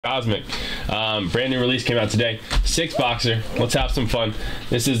Cosmic. Brand new release came out today. 6-boxer. Let's have some fun.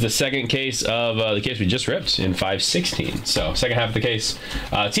 This is the second case of the case we just ripped in 516. So second half of the case.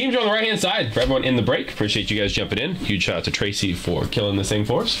 Teams are on the right hand side for everyone in the break. Appreciate you guys jumping in. Huge shout out to Tracy for killing this thing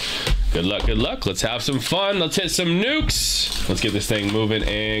for us. Good luck, good luck. Let's have some fun. Let's hit some nukes. Let's get this thing moving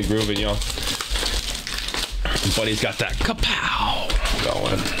and grooving, y'all. Buddy's got that kapow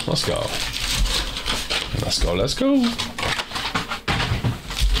going. Let's go. Let's go, let's go.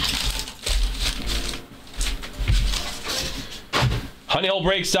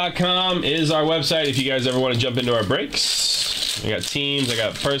 honeyholebreaks.com is our website if you guys ever want to jump into our breaks. I got teams, I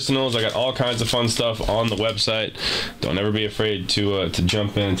got personals, I got all kinds of fun stuff on the website. Don't ever be afraid to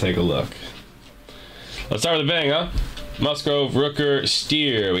jump in and take a look. Let's start with a bang, huh? Musgrove, Rooker,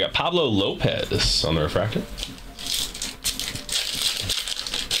 Steer. We got Pablo Lopez on the refractor.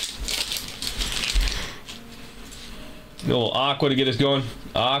 A little Aqua to get us going.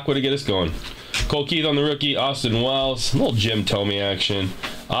 Aqua to get us going. Cole Keith on the rookie. Austin Wells. A little Jim Tomey action.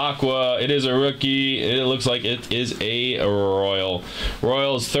 Aqua. It is a rookie. It looks like it is a Royal.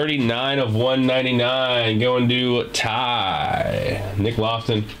 Royals 39 of 199. Going to Ty. Nick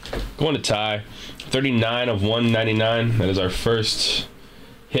Lofton. Going to Ty. 39 of 199. That is our first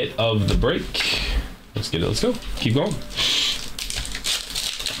hit of the break. Let's get it. Let's go. Keep going.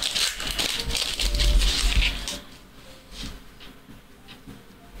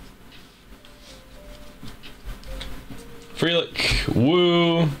 Freelick,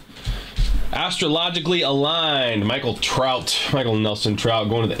 Woo, astrologically aligned, Michael Trout, Michael Nelson Trout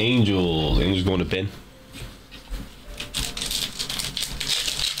going to the Angels. Angels going to Ben.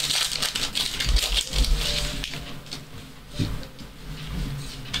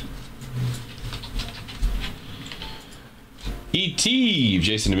 E.T.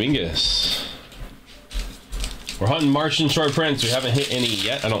 Jason Dominguez. We're hunting Martian short prints. We haven't hit any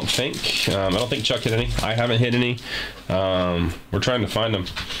yet, I don't think. I don't think Chuck hit any. I haven't hit any. We're trying to find them.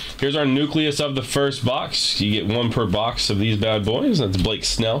 Here's our nucleus of the first box. You get one per box of these bad boys. That's Blake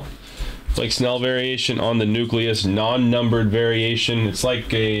Snell. Blake Snell variation on the nucleus, non-numbered variation. It's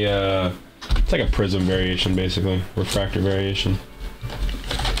like a prism variation, basically. Refractor variation.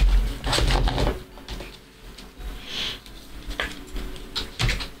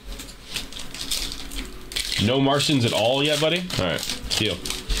 No Martians at all yet, buddy? All right, deal.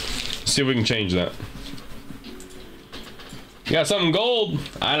 Let's see if we can change that. We got something gold.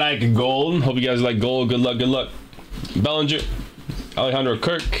 I like gold. Hope you guys like gold. Good luck, good luck. Bellinger, Alejandro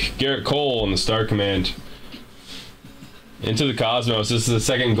Kirk, Garrett Cole on the Star Command. Into the Cosmos. This is the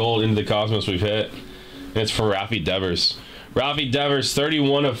second gold into the Cosmos we've hit. And it's for Rafi Devers. Rafi Devers,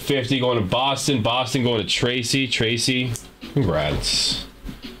 31 of 50 going to Boston. Boston going to Tracy. Tracy, congrats.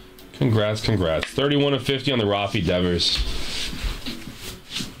 Congrats, congrats. 31 of 50 on the Rafi Devers.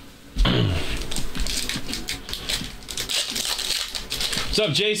 What's up,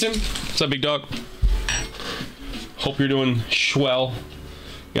 Jason? What's up, big dog? Hope you're doing swell.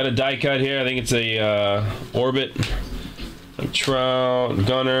 Got a die cut here. I think it's a Orbit. Trout,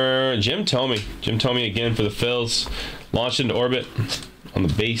 Gunner, Jim Tomey. Jim Tomey again for the Phils. Launched into Orbit on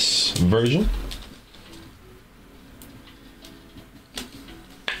the base version.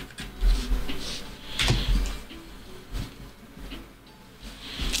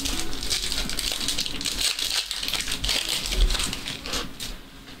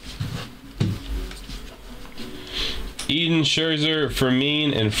 Eden, Scherzer,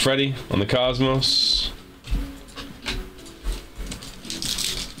 Fermin, and Freddie on the Cosmos.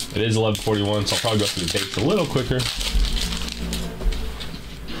 It is 11:41, so I'll probably go through the dates a little quicker.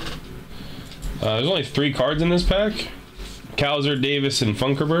 There's only 3 cards in this pack. Kowser, Davis, and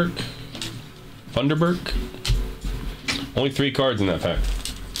Funderburk. Only 3 cards in that pack.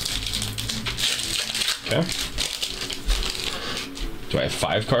 Okay. Do I have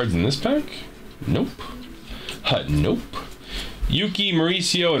 5 cards in this pack? Nope. Nope. Yuki,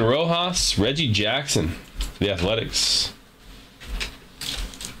 Mauricio, and Rojas. Reggie Jackson for the Athletics.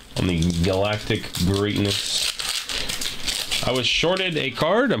 On the Galactic Greatness. I was shorted a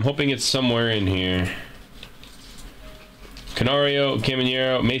card. I'm hoping it's somewhere in here. Canario,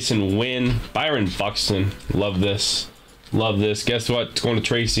 Caminero, Mason Wynn, Byron Buxton. Love this. Love this. Guess what? It's going to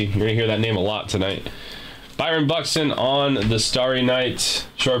Tracy. You're going to hear that name a lot tonight. Byron Buxton on the Starry Night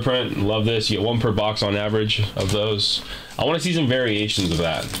short print. Love this. You get 1 per box on average of those. I want to see some variations of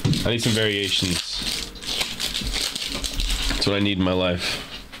that. I need some variations. That's what I need in my life.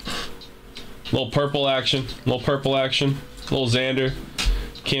 Little purple action. Little purple action. Little Xander.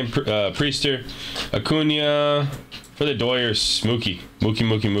 Cam Priester. Acuna. For the Doyers.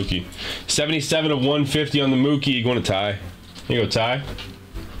 Mookie. 77 of 150 on the Mookie. Going to Ty. Here you go, Ty.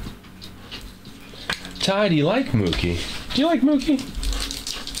 Ty, do you like Mookie? Do you like Mookie?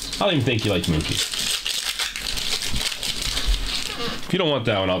 I don't even think you like Mookie. If you don't want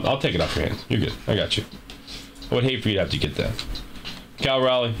that one, I'll take it off your hands. You're good. I got you. I would hate for you to have to get that. Cal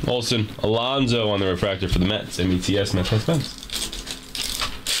Raleigh, Olsen, Alonso on the refractor for the Mets. METS, Mets, Mets, Mets.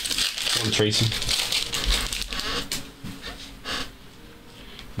 Tracy.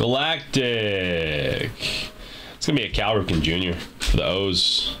 Galactic. It's going to be a Cal Ripken Jr. for the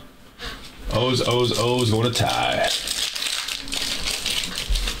O's. O's going to tie.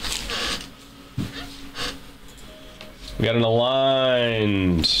 We got an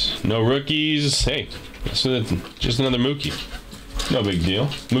aligned. No rookies. Hey, just another Mookie. No big deal.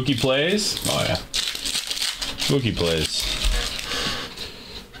 Mookie plays. Oh, yeah. Mookie plays.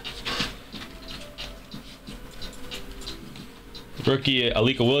 Rookie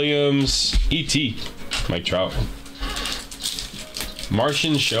Alika Williams. E.T. Mike Trout.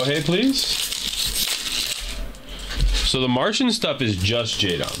 Martian Shohei, please. So the Martian stuff is just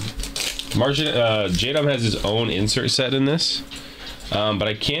J-Dom. J-Dom has his own insert set in this. But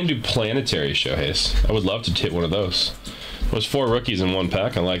I can do planetary Shoheis. I would love to hit one of those. There's 4 rookies in one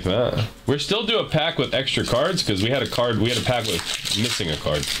pack. I like that. We're still do a pack with extra cards because we had a pack with missing a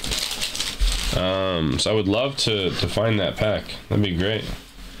card. So I would love to find that pack. That'd be great.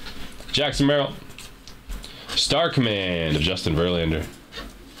 Jackson Merrill. Star Command of Justin Verlander.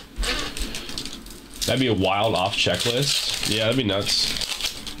 That'd be a wild off checklist. Yeah, that'd be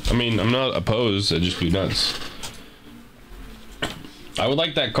nuts. I mean, I'm not opposed. It'd just be nuts. I would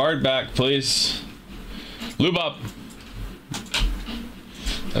like that card back, please. Lubop.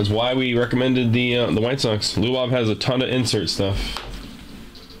 That's why we recommended the White Sox. Lubop has a ton of insert stuff.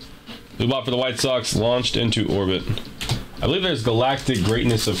 Lubop for the White Sox launched into orbit. I believe there's Galactic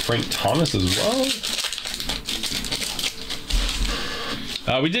Greatness of Frank Thomas as well.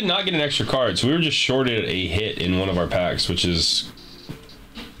 We did not get an extra card, so we were just shorted a hit in one of our packs, which is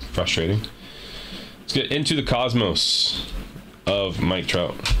frustrating. Let's get Into the Cosmos of Mike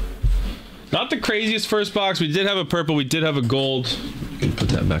Trout. Not the craziest first box. We did have a purple. We did have a gold. You can put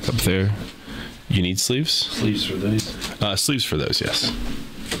that back up there. You need sleeves? Sleeves for those? Sleeves for those, yes.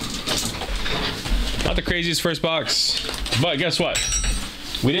 Not the craziest first box, but guess what?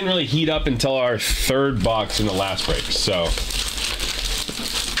 We didn't really heat up until our 3rd box in the last break, so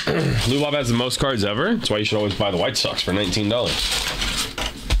Lubop has the most cards ever. That's why you should always buy the White Sox for $19.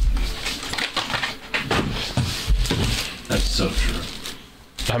 That's so true.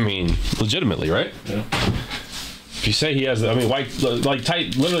 I mean, legitimately, right? Yeah. If you say he has, I mean,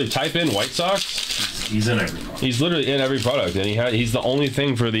 literally type in White Sox. He's in every product. He's literally in every product, and he's the only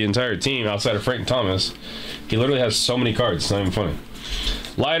thing for the entire team outside of Frank Thomas. He literally has so many cards. It's not even funny.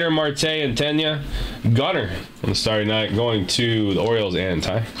 Leiter, Marte, and Tenya. Gunner on the starry night going to the Orioles and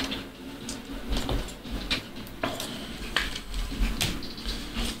Ty.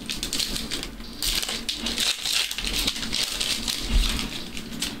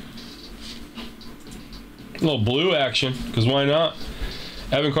 A little blue action, because why not?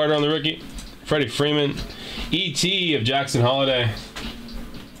 Evan Carter on the rookie. Freddie Freeman. E.T. of Jackson Holiday.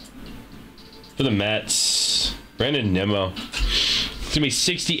 For the Mets. Brandon Nimmo. It's going to be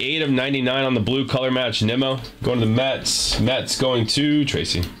 68 of 99 on the blue color match Nimmo. Going to the Mets. Mets going to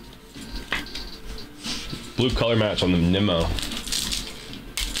Tracy. Blue color match on the Nimmo.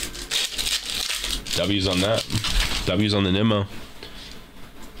 W's on that. W's on the Nimmo.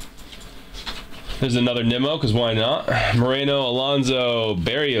 There's another Nimmo, because why not? Moreno, Alonso,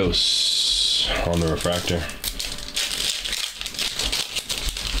 Barrios on the refractor.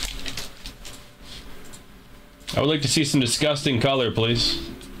 I would like to see some disgusting color, please.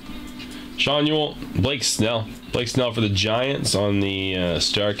 Sean Ewell, Blake Snell. Blake Snell for the Giants on the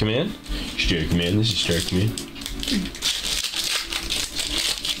Star Command. Star Command, this is Star Command.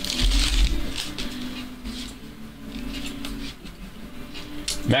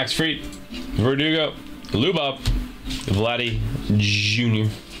 Max Fried. Verdugo, Lubop, Vladdy Jr.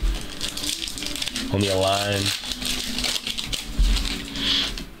 on the line.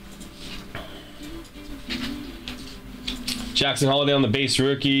 Jackson Holiday on the base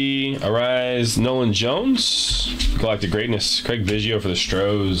rookie. Arise, Nolan Jones. Galactic Greatness. Craig Biggio for the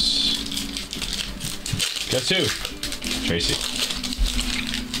Stros. Guess who? Tracy.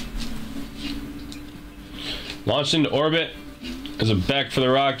 Launched into orbit. There's a Beck for the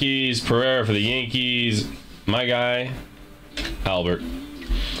Rockies, Pereira for the Yankees, my guy, Albert.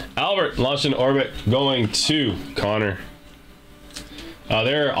 Albert launched in orbit going to Connor.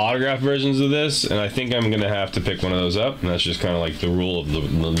 There are autograph versions of this, and I think I'm going to have to pick one of those up, and that's just kind of like the rule of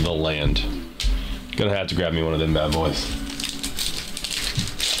the land. Gonna have to grab me one of them bad boys.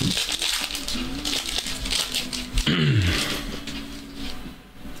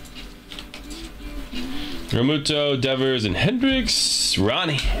 Romuto, Devers, and Hendricks.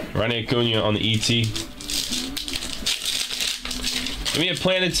 Ronnie Acuna on the ET. Give me a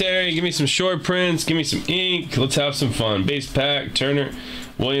planetary. Give me some short prints. Give me some ink. Let's have some fun. Base pack. Turner,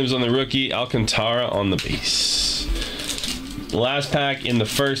 Williams on the rookie. Alcantara on the base. Last pack in the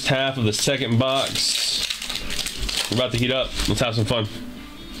first half of the second box. We're about to heat up. Let's have some fun.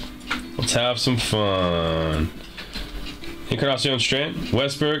 Let's have some fun. Encarnacion Strand,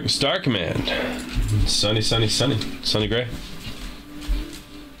 Westberg, Star Command. Sunny gray.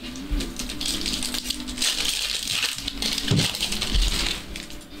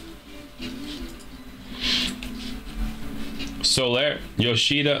 Soler,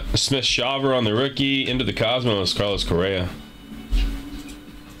 Yoshida, Smith Shaver on the rookie. Into the Cosmos, Carlos Correa.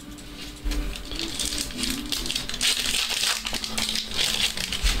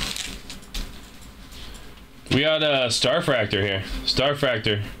 We got a Starfractor here.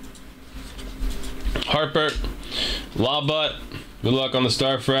 Starfractor. Harper. Lawbutt. Good luck on the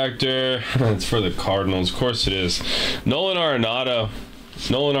Starfractor. It's for the Cardinals. Of course it is. Nolan Arenado.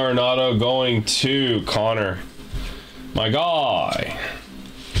 Nolan Arenado going to Connor. My guy.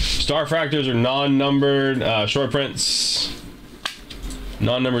 Starfractors are non-numbered short prints.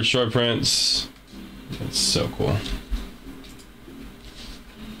 Non-numbered short prints. That's so cool.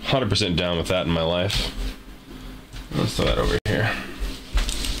 100% down with that in my life. Let's throw that over here.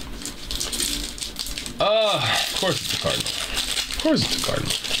 Of course it's a Cardinal. Of course it's a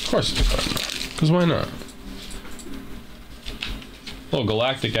Cardinal. Of course it's a Cardinal. Because why not? A little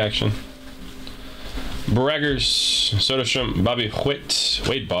galactic action. Braggers, Soderstrom, Bobby Whitt,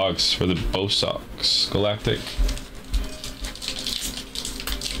 Wade Boggs for the Bo Sox. Galactic.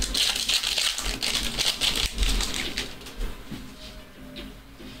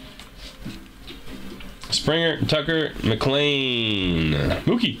 Springer, Tucker, McLean,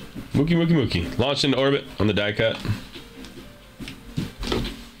 Mookie. Launched into orbit on the die cut.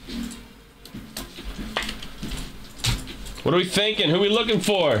 What are we thinking? Who are we looking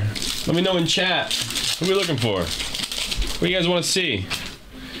for? Let me know in chat. Who are we looking for? What do you guys want to see?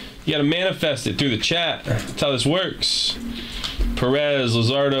 You gotta manifest it through the chat. That's how this works. Perez,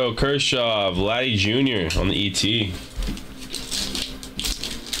 Luzardo, Kershaw, Vladdy Jr. on the ET.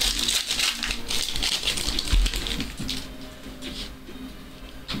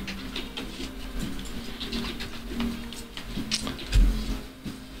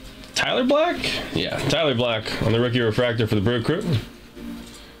 Tyler Black? Yeah, Tyler Black on the rookie refractor for the Brew Crew.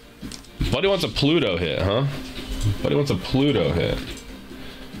 Buddy wants a Pluto hit, huh? Buddy wants a Pluto hit.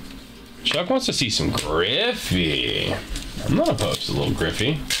 Chuck wants to see some Griffey. I'm not opposed to a little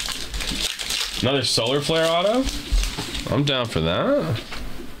Griffey. Another Solar Flare auto? I'm down for that.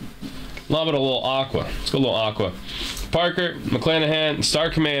 Love it, a little Aqua. Let's go a little Aqua. Parker, McClanahan,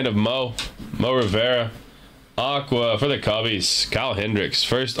 Star Command of Mo Rivera. Aqua for the Cubbies. Kyle Hendricks,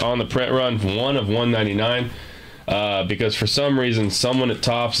 first on the print run, 1 of 199. Because for some reason, someone at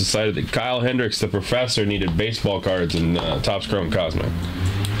Topps decided that Kyle Hendricks, the professor, needed baseball cards in Topps Chrome Cosmic.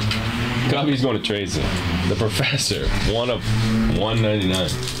 Cubbies going to Tracy. The professor, 1 of 199.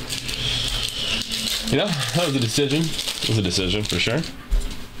 You know, that was a decision. It was a decision for sure.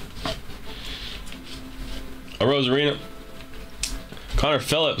 A Rosarina. Connor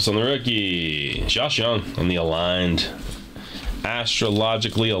Phillips on the rookie. Josh Young on the aligned.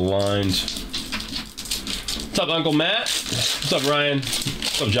 Astrologically aligned. What's up, Uncle Matt? What's up, Ryan?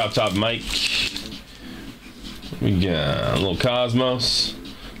 What's up, Drop Top Mike? We got a little Cosmos. A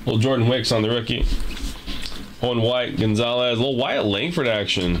little Jordan Wicks on the rookie. Owen White, Gonzalez. A little Wyatt Langford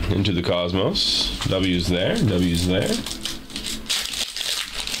action into the Cosmos. W's there. W's there.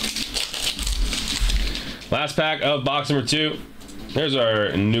 Last pack of box number 2. There's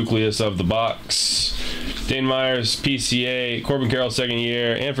our nucleus of the box. Dane Myers, PCA, Corbin Carroll, second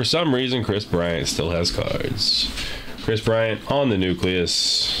year, and for some reason, Chris Bryant still has cards. Chris Bryant on the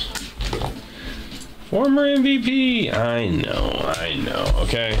nucleus. Former MVP. I know.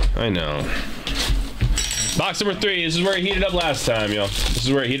 Okay, I know. Box number 3. This is where it heated up last time, y'all. This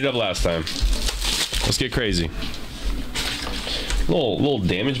is where it heated up last time. Let's get crazy. Little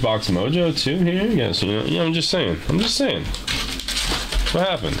damage box mojo too here. Yes, you know, I'm just saying. What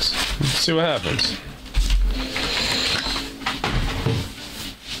happens? Let's see what happens.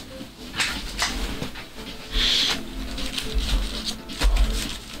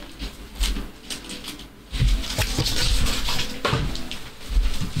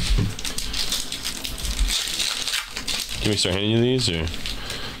 Can we start handing you these, or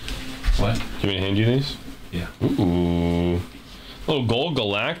What? can we hand you these? Yeah. Ooh, little gold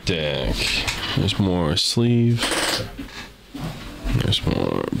galactic. There's more sleeve. There's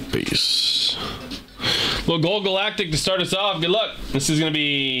more base. Little Gold Galactic to start us off. Good luck. This is going to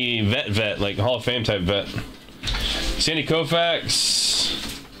be vet, like Hall of Fame type vet. Sandy Koufax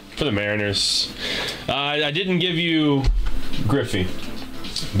for the Mariners. I didn't give you Griffey,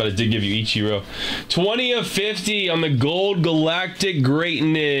 but I did give you Ichiro. 20 of 50 on the Gold Galactic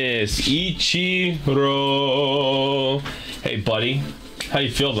Greatness. Ichiro. Hey, buddy. How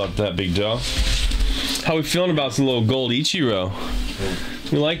you feel about that, big dog? How we feeling about some little gold Ichiro?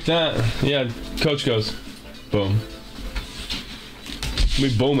 You like that? Yeah, coach goes, boom.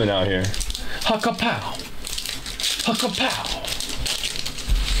 We booming out here. Hucka-pow. Hucka-pow.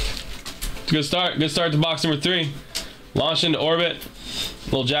 Good start to box number 3. Launch into orbit.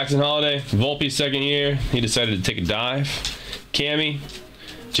 Little Jackson Holiday. Volpe second year. He decided to take a dive. Cammy.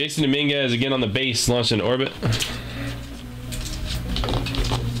 Jason Dominguez again on the base. Launch into orbit.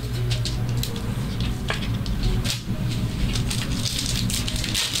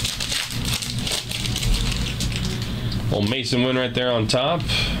 Old Mason Wynn right there on top.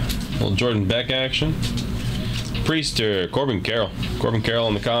 Little Jordan Beck action. Priester, Corbin Carroll. Corbin Carroll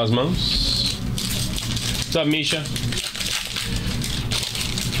on the Cosmos. What's up, Misha?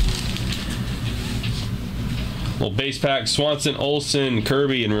 Little base pack, Swanson, Olsen,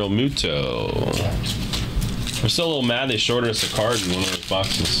 Kirby, and Real Muto. We're still a little mad they shorted us a card in one of those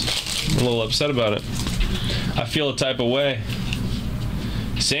boxes. I'm a little upset about it. I feel a type of way.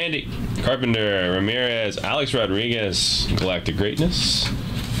 Sandy, Carpenter, Ramirez, Alex Rodriguez, Galactic Greatness.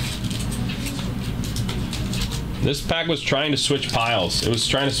 This pack was trying to switch piles. It was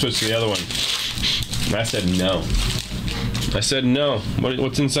trying to switch to the other one. And I said no. I said no.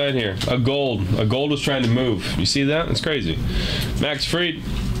 What's inside here? A gold. A gold was trying to move. You see that? That's crazy. Max Fried.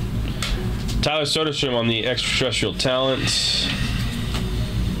 Tyler Soderstrom on the extraterrestrial talent.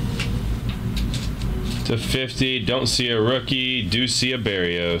 To 50. Don't see a rookie. Do see a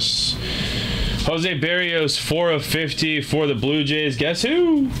Barrios. Jose Barrios, 4 of 50 for the Blue Jays. Guess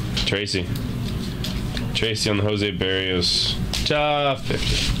who? Tracy. Tracy on the Jose Barrios. Top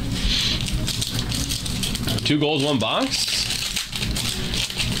 50. 2 golds, 1 box.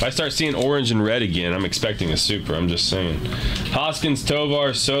 If I start seeing orange and red again, I'm expecting a super. I'm just saying. Hoskins,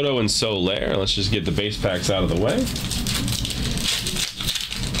 Tovar, Soto, and Soler. Let's just get the base packs out of the way.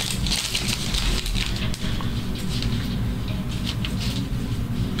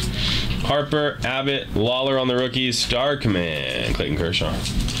 Harper, Abbott, Lawler on the rookies. Star Command, Clayton Kershaw.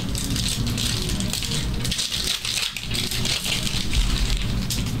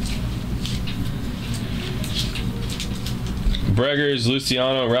 Breggers,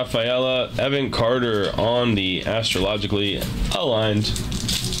 Luciano, Rafaela, Evan Carter on the astrologically aligned.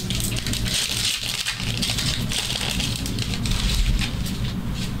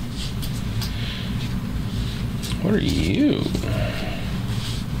 What are you?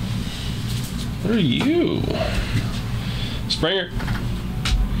 What are you? Springer,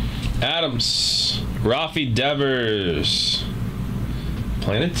 Adams, Rafi Devers,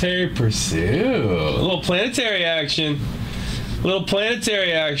 Planetary Pursuit. A little planetary action. A little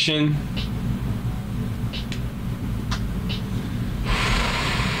planetary action.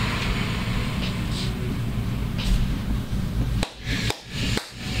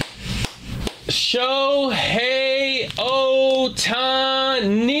 Shohei Ohtani,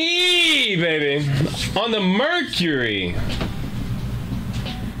 baby. On the Mercury.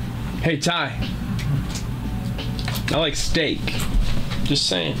 Hey, Ty. I like steak. Just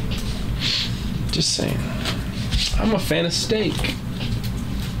saying. Just saying. I'm a fan of steak.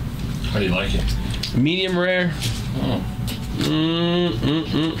 How do you like it? Medium rare. Oh.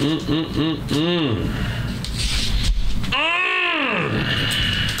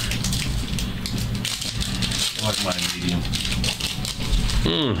 I like mine medium.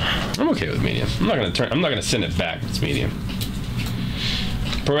 I'm okay with medium. I'm not gonna send it back. It's medium.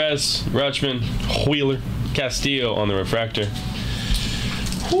 Perez, Rutschman, Wheeler, Castillo on the refractor.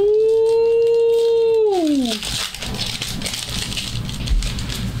 Woo!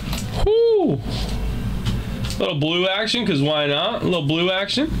 Woo! Little blue action, cause why not? A little blue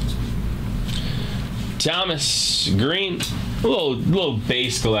action. Thomas, green. A little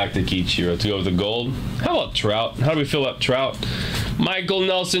base Galactic Ichiro to go with the gold. How about Trout? How do we feel about Trout? Michael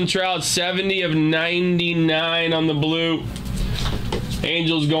Nelson Trout, 70 of 99 on the blue.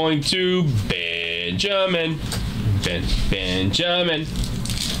 Angels going to Benjamin. Benjamin.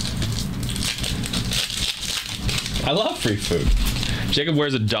 I love free food. Jacob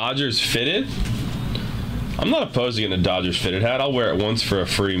wears a Dodgers fitted. I'm not opposed to getting a Dodgers fitted hat. I'll wear it once for a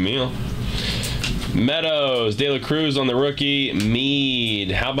free meal. Meadows, De La Cruz on the rookie.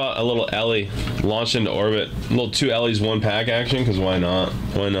 Mead. How about a little Ellie launch into orbit? A little 2 Ellies 1 pack action, because why not?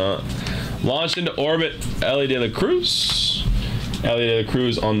 Why not? Launched into orbit, Ellie De La Cruz. Ellie De La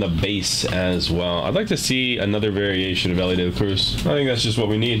Cruz on the base as well. I'd like to see another variation of Ellie De La Cruz. I think that's just what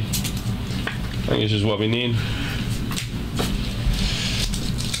we need. I think it's just what we need.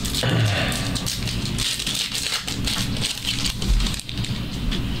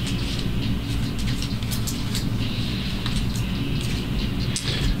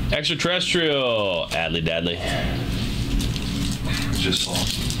 Extraterrestrial, Adley Dadley. Just saw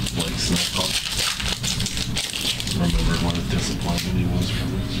Blake Snell. Remember what a disappointment he was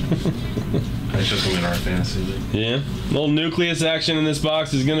from this. I took him in our fantasy league. Yeah. Little nucleus action in this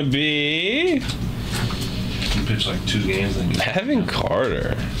box is gonna be. He pitched like 2 games and Evan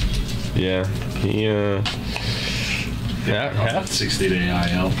Carter. Yeah. He that happens. 60-day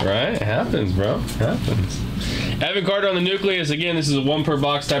IL. Right? It happens, bro. It happens. Evan Carter on the nucleus. Again, this is a 1 per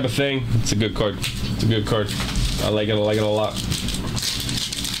box type of thing. It's a good card. It's a good card. I like it. I like it a lot.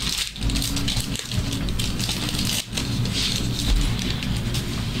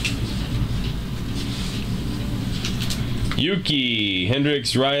 Yuki,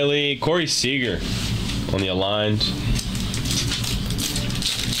 Hendricks, Riley, Corey Seager on the aligned.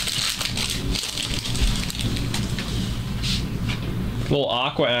 Little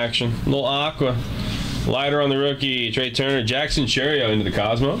aqua action. Little aqua. Lighter on the rookie. Trey Turner. Jackson Cherio into the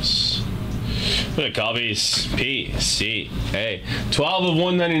Cosmos. Look at copies. PCA. 12 of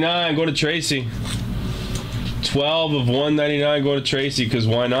 199. Go to Tracy. 12 of 199. Go to Tracy. Because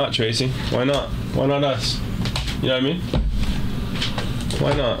why not, Tracy? Why not? Why not us? You know what I mean?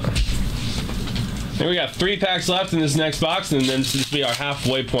 Why not? I think we got 3 packs left in this next box, and then this will be our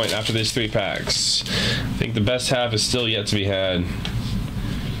halfway point after these 3 packs. I think the best half is still yet to be had.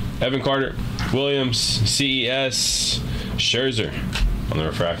 Evan Carter, Williams, CES, Scherzer on the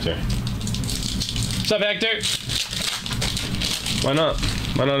refractor. What's up, Hector? Why not?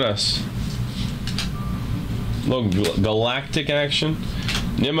 Why not us? Little galactic action.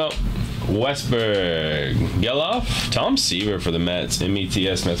 Nimmo, Westberg, Geloff, Tom Seaver for the Mets.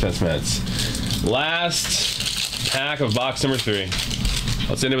 METS, Mets. Last pack of box number 3.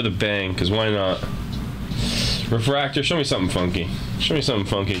 Let's end it with a bang, because why not? Refractor, show me something funky. Show me something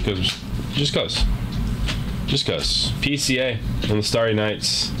funky, because just cuz. Just cuz. PCA on the Starry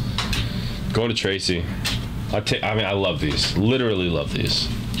Nights. Going to Tracy. I mean, I love these. Literally love these.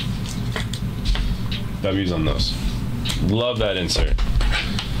 W's on those. Love that insert.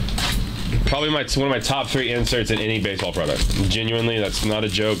 Probably one of my top 3 inserts in any baseball product. Genuinely, that's not a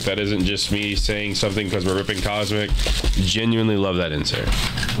joke. That isn't just me saying something because we're ripping Cosmic. Genuinely love that insert.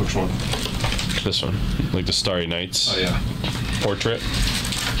 Which one? This one. Like the Starry Nights. Oh, yeah. Portrait.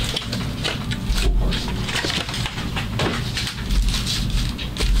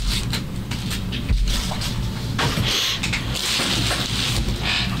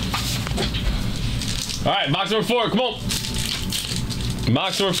 All right, box number 4. Come on.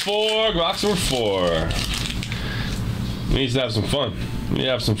 Box number 4. Box number 4. We need to have some fun. We need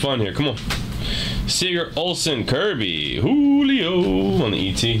to have some fun here. Come on. Seager, Olsen, Kirby, Julio on the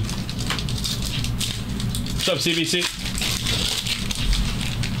ET. What's up, CBC?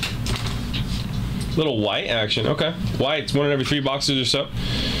 Little white action. Okay. White's 1 in every 3 boxes or so.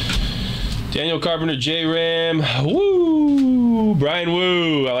 Daniel Carpenter, J-Ram. Woo! Brian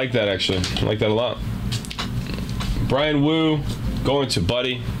Woo. I like that, actually. I like that a lot. Brian Woo going to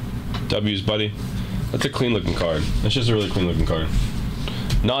Buddy. W's Buddy. That's a clean looking card. That's just a really clean looking card.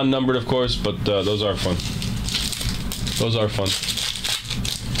 Non-numbered, of course, but those are fun. Those are fun.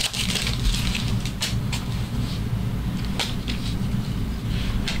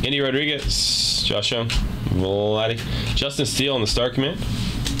 Andy Rodriguez, Josh Young, Vladdy, Justin Steele on the Star Command.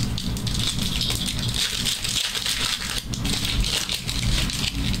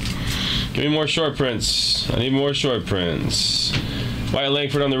 Give me more short prints. I need more short prints. Wyatt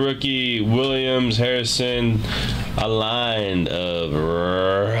Langford on the rookie. Williams, Harrison, aligned of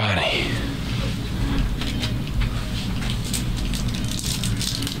Ronnie.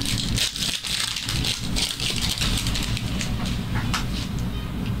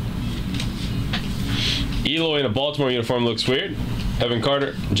 Eloy in a Baltimore uniform looks weird. Evan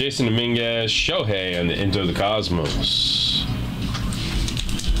Carter, Jason Dominguez, Shohei on the Into the Cosmos.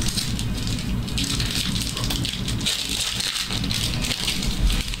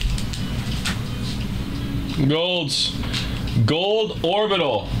 Golds. Gold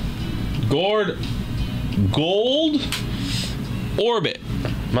Orbital. Gold Orbit.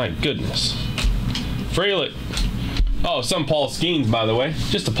 My goodness. Frelick. Oh, some Paul Skeens, by the way.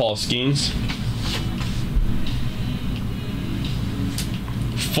 Just a Paul Skeens.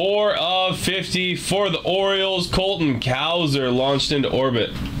 4 of 50 for the Orioles. Colton Cowser launched into orbit.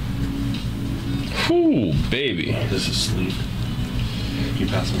 Ooh, baby. This is sleep. You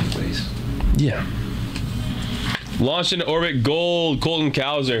pass me the base. Yeah. Launched into orbit gold, Colton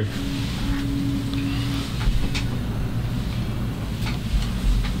Cowser.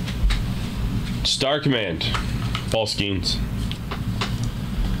 Star Command, Paul Skeens.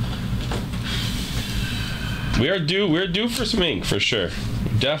 We're due for some ink for sure.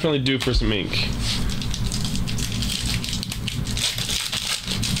 Definitely due for some ink.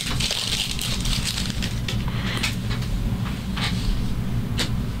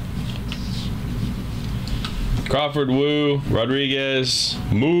 Crawford, Wu, Rodriguez,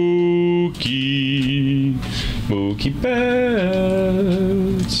 Mookie Betts.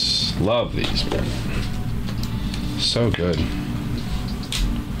 Love these, man. So good.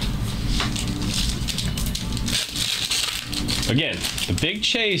 Again, the big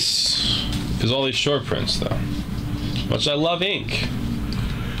chase is all these short prints, though. Much I love ink.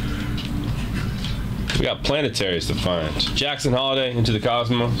 We got planetaries to find. Jackson Holiday, Into the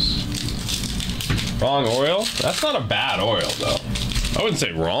Cosmos. Wrong Oriole? That's not a bad Oriole, though. I wouldn't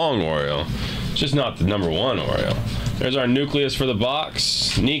say wrong Oriole. It's just not the #1 Oriole. There's our nucleus for the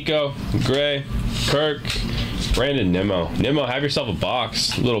box. Nico, Gray, Kirk, Brandon, Nimmo. Nimmo, have yourself a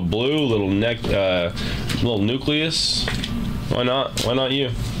box. Little blue, little neck, little nucleus. Why not? Why not you?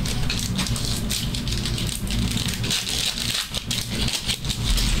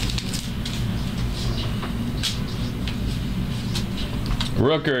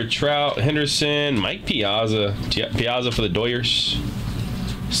 Rooker, Trout, Henderson, Mike Piazza. Piazza for the Doyers.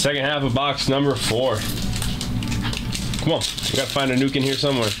 Second half of box number 4. Come on, we gotta find a nuke in here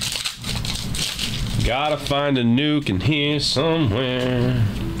somewhere. Gotta find a nuke in here somewhere.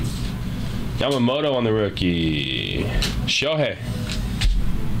 Yamamoto on the rookie. Shohei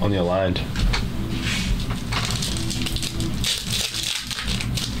on the aligned.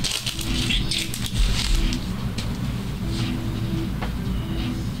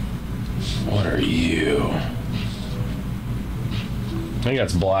 What are you? I think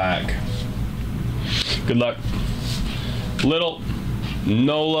that's black. Good luck. Little,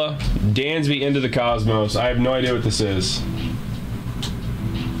 Nola, Dansby, Into the Cosmos. I have no idea what this is.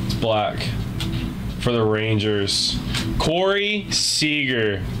 It's black. For the Rangers. Corey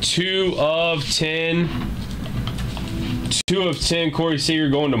Seager. 2 of 10. 2 of 10. Corey Seager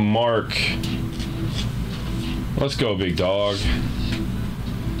going to Mark. Let's go, big dog.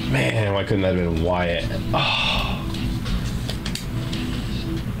 Man, why couldn't that have been Wyatt? Oh.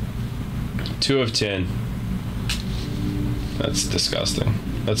 2 of 10. That's disgusting.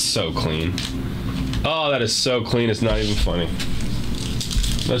 That's so clean. Oh, that is so clean, it's not even funny.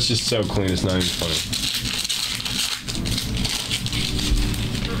 That's just so clean, it's not even funny.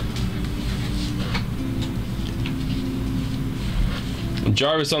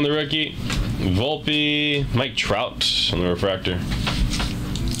 Jarvis on the rookie. Volpe. Mike Trout on the refractor.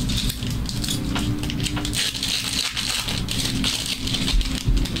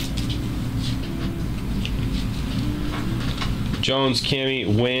 Jones, Cammy,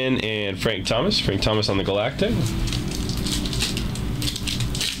 Wynn, and Frank Thomas. Frank Thomas on the Galactic.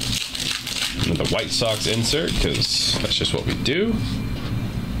 Another White Sox insert, because that's just what we do.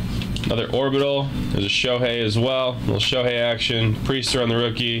 Another Orbital. There's a Shohei as well. A little Shohei action. Priester on the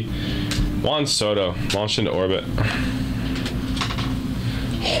rookie. Juan Soto launched into orbit.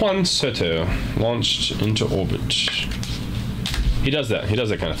 Juan Soto launched into orbit. He does that. He does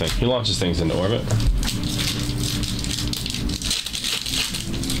that kind of thing. He launches things into orbit.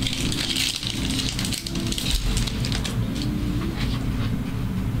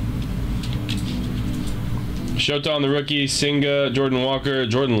 Shota on the rookie, Singa, Jordan Walker,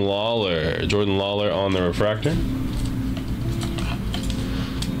 Jordan Lawler. Jordan Lawler on the refractor.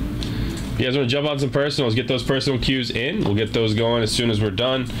 If you guys want to jump on some personals, get those personal cues in. We'll get those going as soon as we're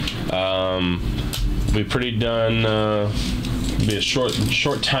done. We'll be pretty done. It'll be a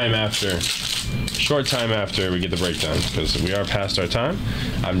short time after. Short time after we get the breakdown, because we are past our time.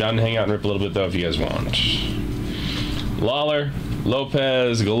 I'm down to hang out and rip a little bit though if you guys want. Lawler.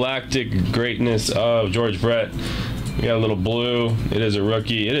 Lopez, Galactic Greatness of George Brett. We got a little blue. It is a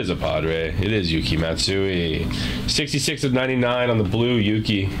rookie. It is a Padre. It is Yuki Matsui. 66 of 99 on the blue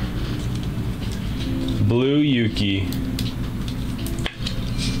Yuki. Blue Yuki.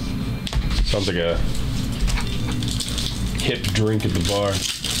 Sounds like a hip drink at the bar.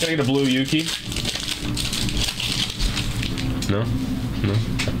 Can I get a blue Yuki? No? No?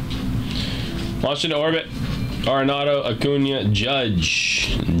 Launched into orbit. Arenado, Acuna,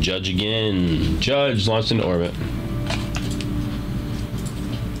 Judge. Judge again. Judge launched into orbit.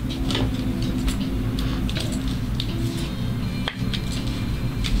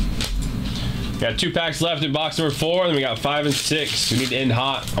 Got 2 packs left in box number 4, then we got 5 and 6. We need to end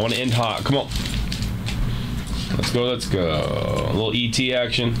hot. I want to end hot. Come on. Let's go, let's go. A little ET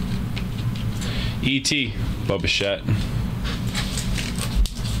action. ET, Boba Fett.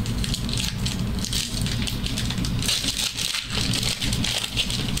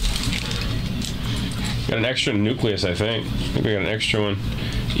 Got an extra nucleus, I think. I think we got an extra one.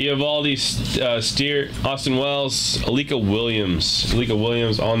 Eovaldi, Steer, Austin Wells, Alika Williams. Alika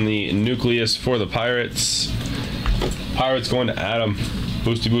Williams on the nucleus for the Pirates. Pirates going to Adam.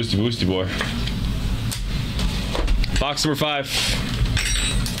 Boosty, boosty, boosty, boy. Box number 5.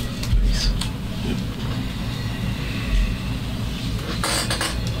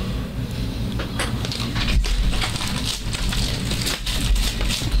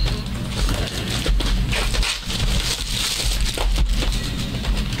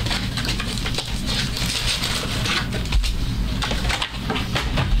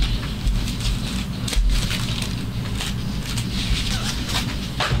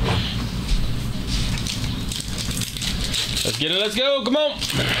 Let's get it, let's go, come on.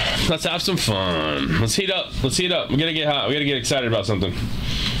 Let's have some fun. Let's heat up, let's heat up. We gotta get hot, we gotta get excited about something.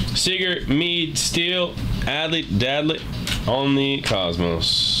 Seager, Mead, Steele, Adley, Dadley on the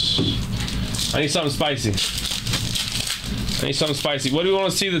Cosmos. I need something spicy. I need something spicy. What do we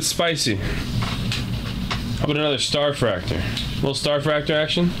want to see that's spicy? How about another Star Fractor? A little Star Fractor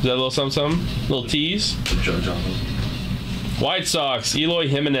action? Is that a little something, something? A little tease? Judge on them. White Sox, Eloy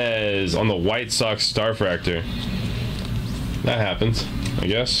Jimenez on the White Sox Star Fractor. That happens, I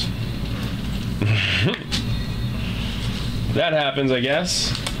guess. That happens, I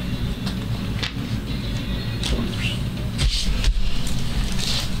guess.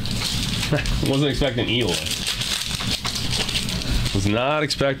 Wasn't expecting Eloy. Was not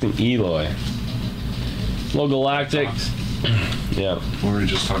expecting Eloy. Little Galactic. Yeah. What were we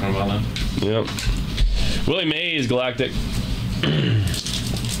just talking about then? Yep. Willie Mays Galactic.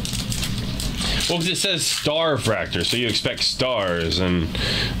 Well, because it says Star Fractor, so you expect stars, and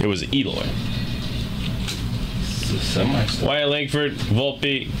it was Eloy. Semi-star. Wyatt Langford,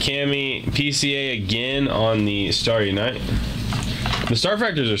 Volpe, Cammy, PCA again on the Starry Night. The Star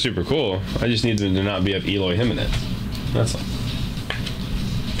Fractors are super cool. I just need them to not be of Eloy Jimenez. That's all.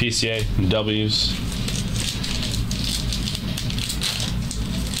 PCA, W's.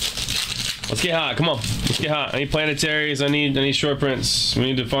 Let's get hot. Come on. Let's get hot. I need planetaries. I need short prints.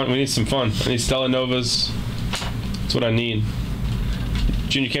 We need some fun. I need Stella Novas. That's what I need.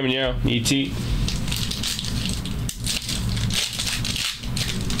 Junior Caminero, ET.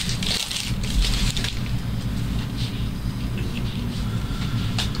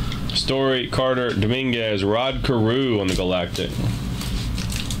 Story, Carter, Dominguez, Rod Carew on the Galactic.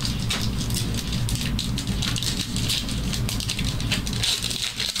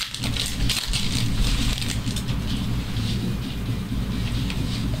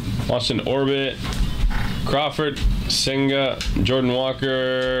 Launched in orbit. Crawford, Senga, Jordan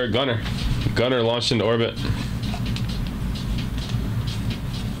Walker, Gunner. Gunner launched into orbit.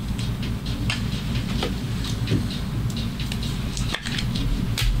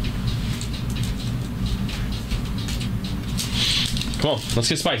 Come on, let's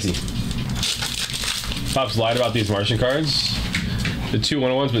get spicy. Pop's lied about these Martian cards. The 2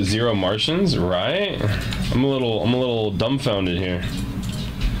 101s but 0 Martians, right? I'm a little dumbfounded here.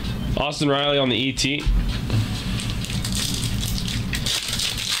 Austin Riley on the ET.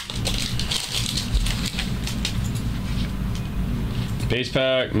 Base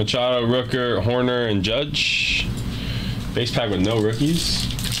pack, Machado, Rooker, Horner, and Judge. Base pack with no rookies.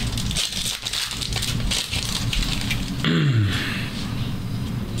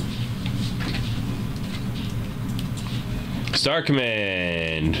 Star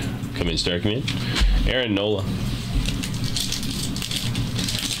Command. Come in, Star Command. Aaron Nola.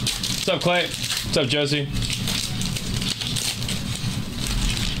 What's up, Clay? What's up, Josie?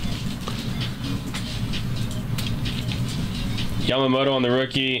 Yamamoto on the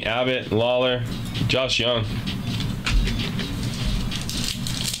rookie. Abbott, Lawler, Josh Young.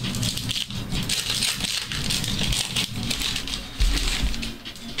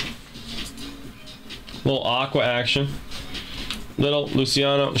 Little Aqua action. Little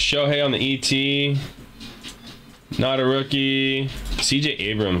Luciano. Shohei on the ET. Not a rookie. CJ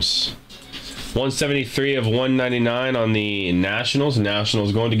Abrams. 173 of 199 on the Nationals.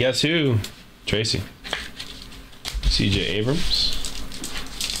 Nationals going to guess who? Tracy. CJ Abrams.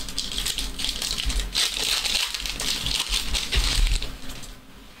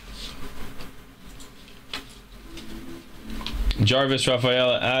 Jarvis,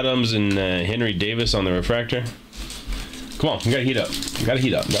 Rafaela Adams, and Henry Davis on the refractor. Come on, we gotta heat up. We gotta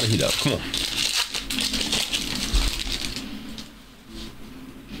heat up. We gotta heat up. Come on.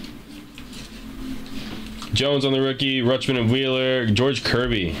 Jones on the rookie. Rutschman and Wheeler. George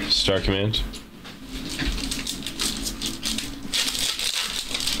Kirby, Star Command.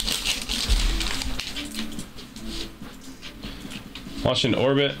 Washington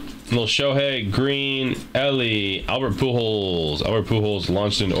Orbit. Little Shohei, Green, Ellie, Albert Pujols. Albert Pujols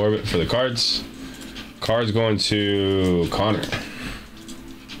launched into orbit for the cards. Cards going to Connor.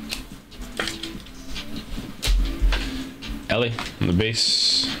 Ellie on the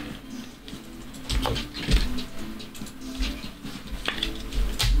base.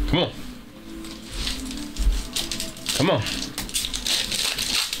 Come on. Come on.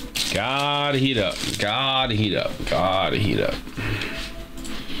 Gotta heat up. Gotta heat up. Gotta heat up.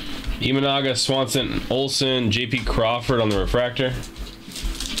 Imanaga, Swanson, Olsen, JP Crawford on the refractor.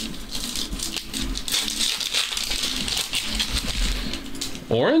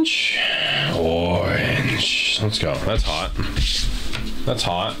 Orange? Orange. Let's go. That's hot. That's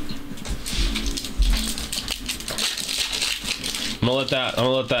hot. I'm gonna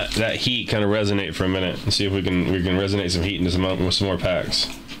let that heat kind of resonate for a minute and see if we can resonate some heat into some more packs.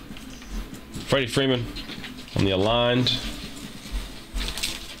 Freddie Freeman on the aligned.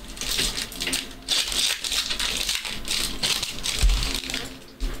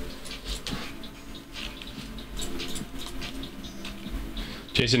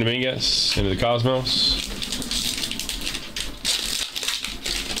 Jason Dominguez into the Cosmos.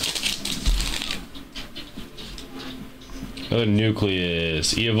 Another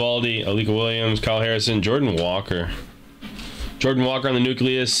Nucleus. Eovaldi, Alika Williams, Kyle Harrison, Jordan Walker. Jordan Walker on the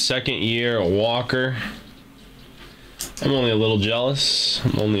Nucleus, second year Walker. I'm only a little jealous.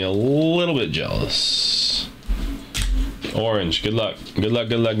 I'm only a little bit jealous. Orange, good luck. Good luck,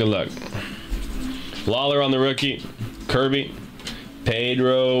 good luck, good luck. Lawler on the rookie. Kirby.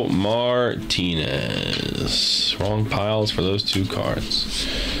 Pedro Martinez. Wrong piles for those two cards.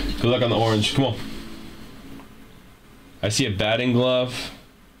 Good luck on the orange. Come on. I see a batting glove.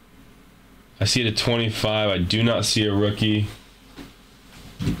 I see it at 25. I do not see a rookie.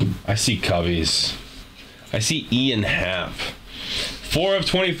 I see Cubbies. I see Ian Happ. 4 of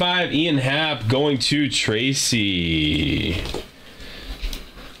 25. Ian Happ going to Tracy.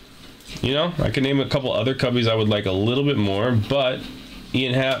 You know, I could name a couple other Cubbies I would like a little bit more, but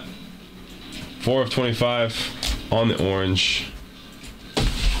Ian Happ, 4 of 25 on the orange.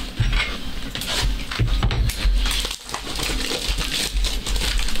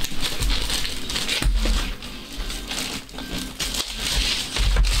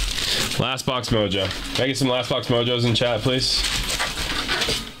 Last box mojo. Can I get some last box mojos in chat, please?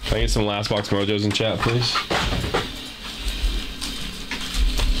 Can I get some last box mojos in chat, please?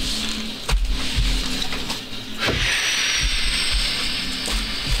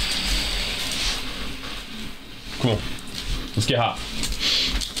 Come on. Let's get hot.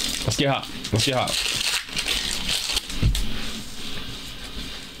 Let's get hot. Let's get hot.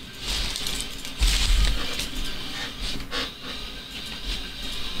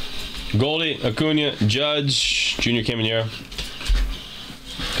 Goldie, Acuna, Judge, Junior Caminero,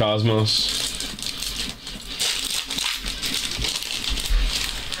 Cosmos.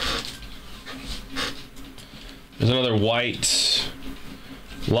 There's another white.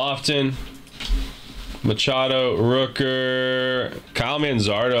 Lofton, Machado, Rooker, Kyle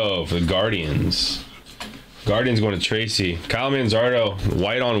Manzardo for the Guardians. Guardians going to Tracy. Kyle Manzardo,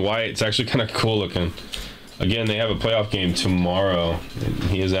 white on white. It's actually kind of cool looking. Again, they have a playoff game tomorrow.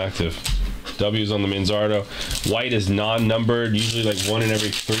 He is active. W's on the Manzardo. White is non-numbered, usually like 1 in every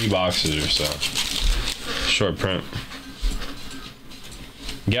 3 boxes or so. Short print.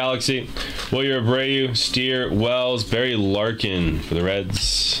 Galaxy. Wilyer Abreu, Steer, Wells, Barry Larkin for the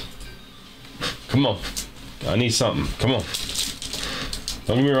Reds. Come on. I need something. Come on.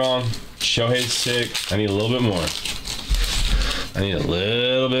 Don't get me wrong. Shohei's sick. I need a little bit more. I need a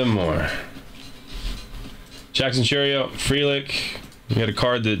little bit more. Jackson Cherio, Frelick. We got a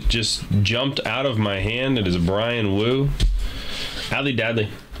card that just jumped out of my hand. It is Brian Wu. Adley Dadley.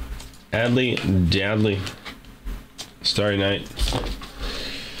 Adley Dadley. Starry Night.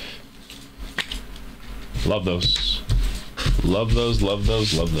 Love those. Love those, love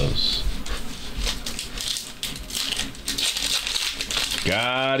those, love those.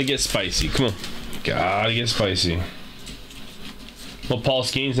 Gotta get spicy. Come on. Gotta get spicy. Well, Paul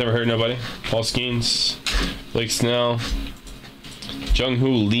Skeens, never heard nobody. Paul Skeens. Blake Snell.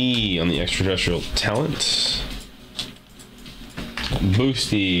 Jung-Hoo Lee on the extraterrestrial talent.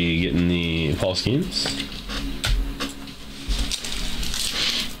 Boosty getting the Paul Skeens.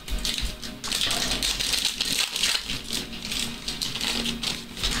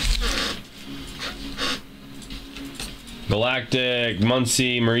 Galactic,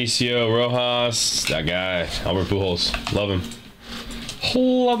 Muncie, Mauricio, Rojas. That guy, Albert Pujols. Love him.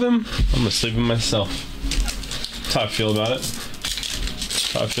 Love him. I'm gonna sleep him myself. That's how I feel about it.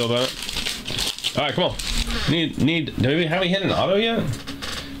 That's how I feel about it. All right, come on. Have we hit an auto yet?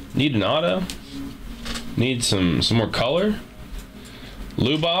 Need an auto. Need some more color.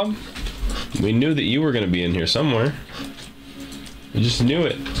 Lou Bob. We knew that you were gonna be in here somewhere. We just knew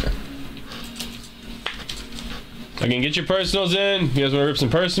it. Again, get your personals in. You guys want to rip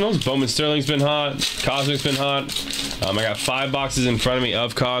some personals? Bowman Sterling's been hot. Cosmic's been hot. I got 5 boxes in front of me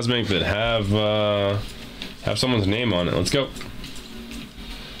of Cosmic that have someone's name on it. Let's go.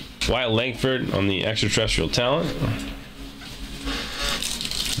 Wyatt Langford on the extraterrestrial talent.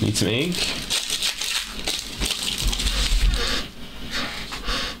 Need some ink.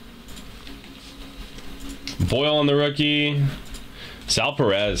 Boyle on the rookie. Sal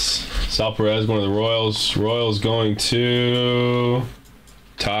Perez. Sal Perez, one of the Royals. Royals going to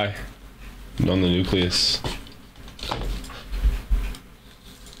Ty on the nucleus.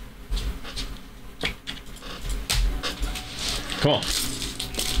 Come on.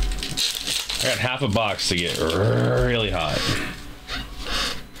 I got half a box to get really hot.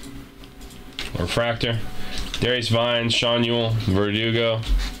 Refractor. Darius Vines, Sean Ewell, Verdugo.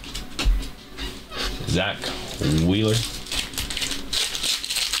 Zach Wheeler.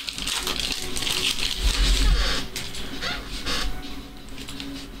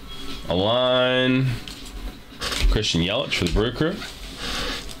 Align. Christian Yelich for the Brew Crew.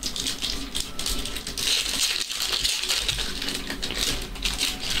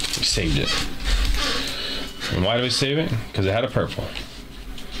 We saved it. And why do we save it? Because it had a purple.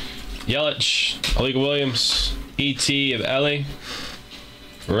 Yelich, Aliga Williams, E.T. of Ellie.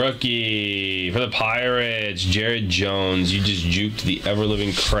 Rookie for the Pirates, Jared Jones. You just juked the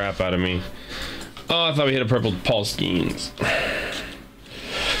ever-living crap out of me. Oh, I thought we hit a purple Paul Skeens.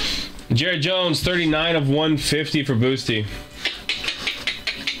 Jared Jones, 39 of 150 for Boosty.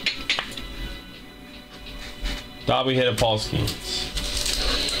 Thought we hit a Paul Skeens.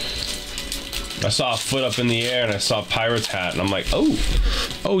 I saw a foot up in the air and I saw Pirates hat and I'm like,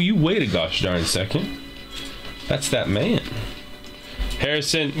 oh, you wait a gosh darn second. That's that man.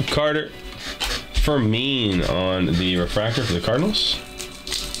 Harrison, Carter, Fermin on the refractor for the Cardinals.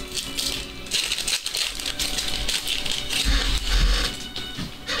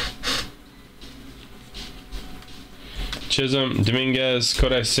 Chisholm, Dominguez,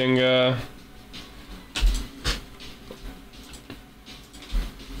 Kodai Senga.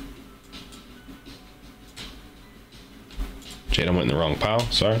 Jade, I went in the wrong pile.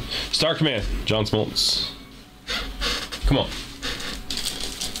 Sorry. Star Command, John Smoltz. Come on.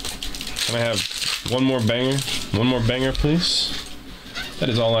 Can I have one more banger? One more banger, please. That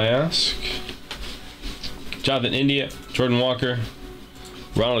is all I ask. Jonathan India, Jordan Walker,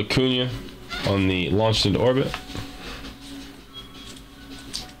 Ronald Acuna on the launched into orbit.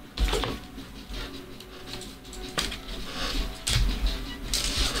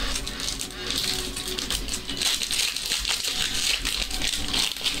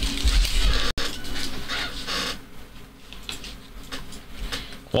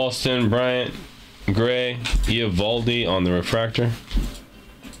 Walston, Bryant, Gray, Eovaldi on the refractor.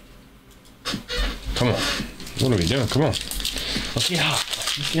 Come on. What are we doing? Come on. Let's get hot.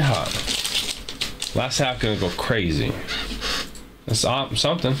 Let's get hot. Last half gonna go crazy. That's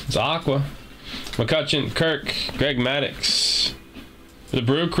something. It's Aqua. McCutcheon, Kirk, Greg Maddux. The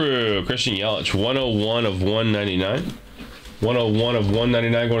Brew Crew, Christian Yelich, 101 of 199. 101 of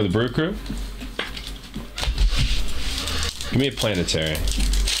 199 going to the Brew Crew. Give me a planetary.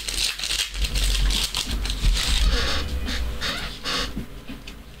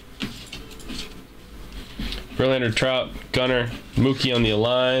 Verlander, Trout, Gunner, Mookie on the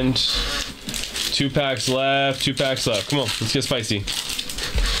aligned. 2 packs left. 2 packs left. Come on, let's get spicy.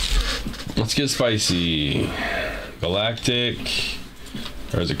 Let's get spicy. Galactic.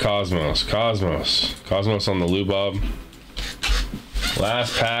 Or is it Cosmos? Cosmos on the Lou Bob.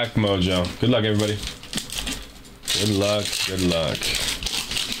 Last pack, Mojo. Good luck, everybody. Good luck. Good luck.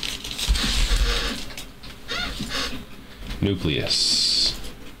 Nucleus.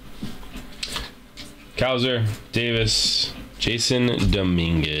 Cowser, Davis, Jason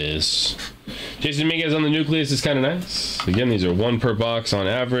Dominguez. Jason Dominguez on the nucleus is kind of nice. Again, these are 1 per box on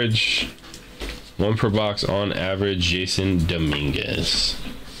average. 1 per box on average, Jason Dominguez.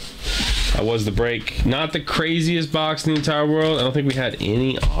 That was the break. Not the craziest box in the entire world. I don't think we had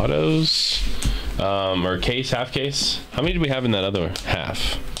any autos. Or case, half case. How many did we have in that other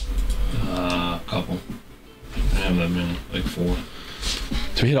half? Couple. I have that many, like 4.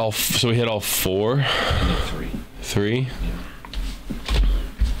 So we hit all 4. And then 3. 3. I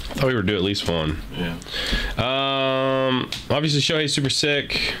thought we were due at least 1. Yeah. Obviously Shohei's super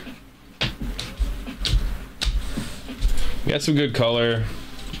sick. We got some good color.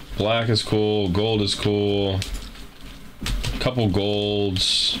 Black is cool. Gold is cool. Couple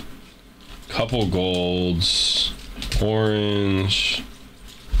golds. Orange.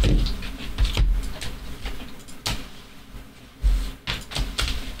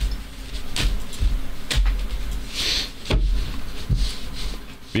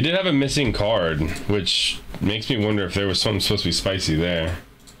 We did have a missing card, which makes me wonder if there was something supposed to be spicy there.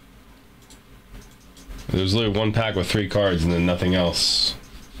 There was literally 1 pack with 3 cards and then nothing else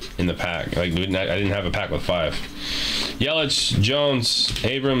in the pack. Like, I didn't have a pack with 5. Yelich, Jones,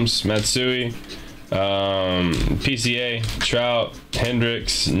 Abrams, Matsui, PCA, Trout,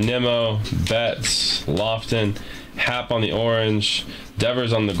 Hendricks, Nimmo, Betts, Lofton, Happ on the orange,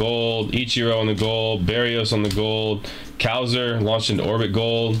 Devers on the gold, Ichiro on the gold, Barrios on the gold, Kowser launched into orbit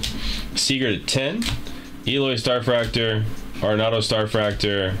gold, Seager at 10, Eloy Starfractor, Arenado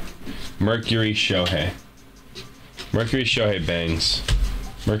Starfractor, Mercury Shohei. Mercury Shohei bangs.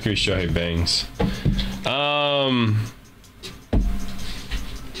 Mercury Shohei bangs. I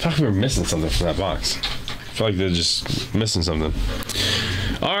thought we were missing something from that box. I feel like they're just missing something.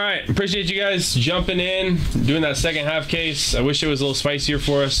 All right, appreciate you guys jumping in, doing that second half case. I wish it was a little spicier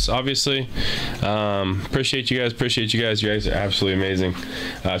for us, obviously. Appreciate you guys. You guys are absolutely amazing.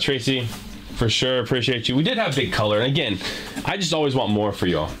 Tracy, for sure, appreciate you. We did have big color, and again, I just always want more for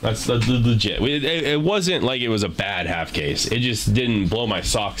y'all. That's legit. It wasn't like it was a bad half case. It just didn't blow my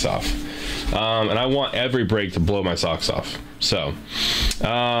socks off. And I want every break to blow my socks off. So,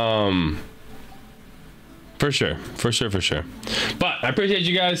 for sure. But I appreciate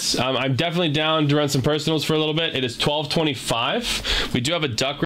you guys. I'm definitely down to run some personals for a little bit. It is 12:25. We do have a duck